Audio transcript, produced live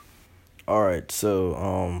All right, so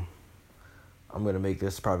I'm gonna make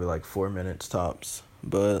this probably like 4 minutes tops.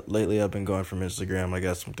 But lately I've been going from Instagram. I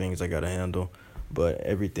got some things I gotta handle, but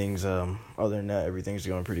everything's other than that, everything's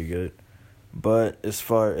going pretty good. But as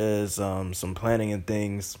far as some planning and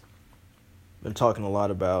things, been talking a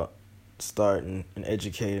lot about starting an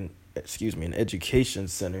education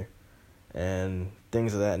center and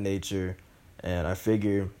things of that nature. And I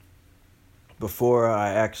figure before I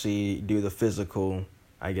actually do the physical,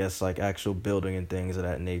 I guess like actual building and things of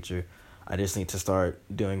that nature, I just need to start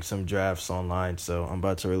doing some drafts online. So I'm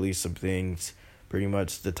about to release some things. Pretty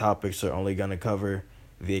much the topics are only going to cover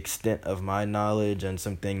the extent of my knowledge and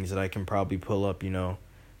some things that I can probably pull up,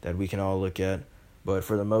 that we can all look at. But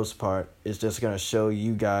for the most part, it's just going to show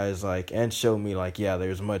you guys and show me yeah,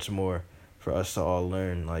 there's much more for us to all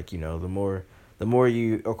learn. The more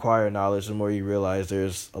you acquire knowledge, the more you realize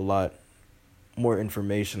there's a lot more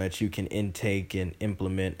information that you can intake and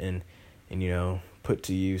implement and put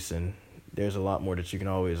to use, and there's a lot more that you can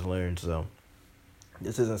always learn. So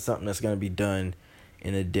this isn't something that's going to be done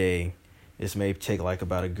in a day. This may take I'm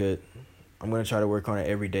going to try to work on it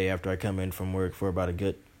every day after I come in from work for about a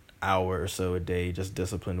good hour or so a day, just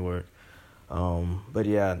disciplined work. But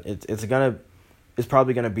yeah, it's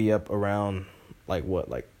probably gonna be up around like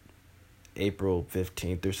April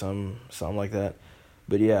 15th or something like that.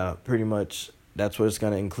 But yeah, pretty much that's what it's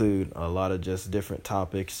gonna include. A lot of just different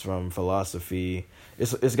topics from philosophy.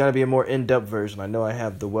 It's gonna be a more in-depth version. I know I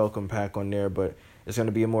have the welcome pack on there, but it's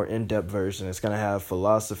gonna be a more in-depth version. It's gonna have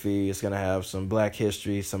philosophy. It's gonna have some Black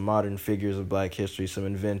history, some modern figures of Black history, some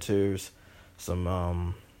inventors,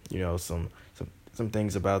 some some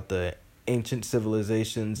things about the ancient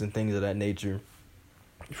civilizations and things of that nature.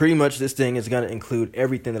 Pretty much this thing is going to include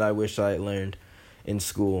everything that I wish I had learned in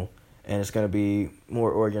school, and it's going to be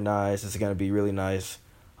more organized. It's going to be really nice.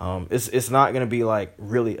 It's not going to be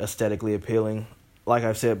really aesthetically appealing. Like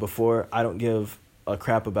I've said before, I don't give a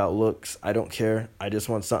crap about looks. I don't care. I just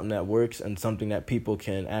want something that works and something that people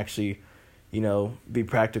can actually be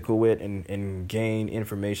practical with and gain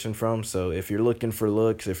information from. So if you're looking for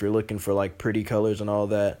looks, if you're looking for pretty colors and all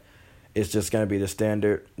that, it's just going to be the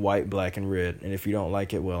standard white, black, and red. And if you don't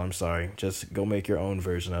like it, well, I'm sorry. Just go make your own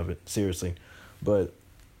version of it. Seriously. But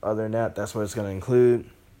other than that, that's what it's going to include.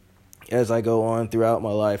 As I go on throughout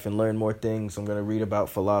my life and learn more things, I'm going to read about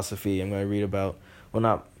philosophy. I'm going to read about, well,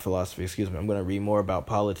 not philosophy, excuse me. I'm going to read more about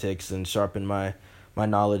politics and sharpen my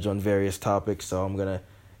knowledge on various topics. So I'm going to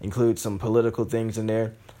include some political things in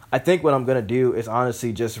there. I think what I'm going to do is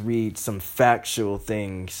honestly just read some factual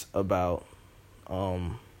things about,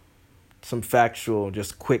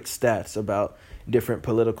 just quick stats about different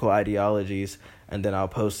political ideologies, and then I'll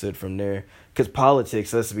post it from there. Because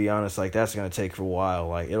politics, let's be honest, that's going to take for a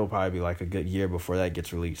while. It'll probably be a good year before that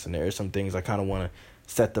gets released. And there are some things I kind of want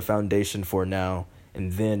to set the foundation for now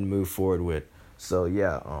and then move forward with. So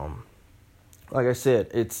yeah, like I said,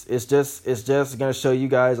 it's just gonna show you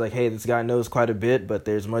guys hey, this guy knows quite a bit, but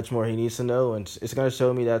there's much more he needs to know, and it's gonna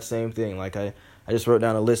show me that same thing. I just wrote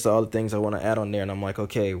down a list of all the things I want to add on there, and I'm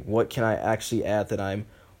okay, what can I actually add that I'm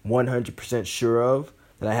 100% sure of,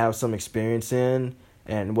 that I have some experience in,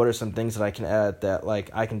 and what are some things that I can add that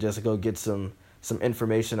I can just go get some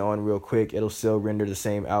information on real quick. It'll still render the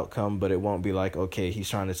same outcome, but it won't be okay, he's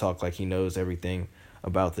trying to talk like he knows everything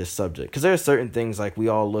about this subject. Because there are certain things we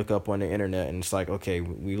all look up on the internet, and it's okay,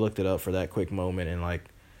 we looked it up for that quick moment, and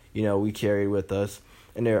we carry it with us.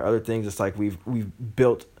 And there are other things it's we've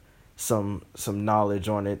built some knowledge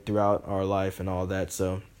on it throughout our life and all that.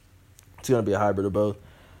 So it's gonna be a hybrid of both.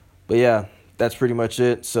 But yeah, that's pretty much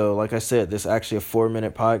it. So like I said, this is actually a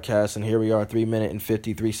 4-minute podcast, and here we are, 3 minutes and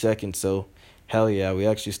 53 seconds. So hell yeah, we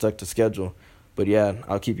actually stuck to schedule. But yeah,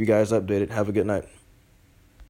 I'll keep you guys updated. Have a good night.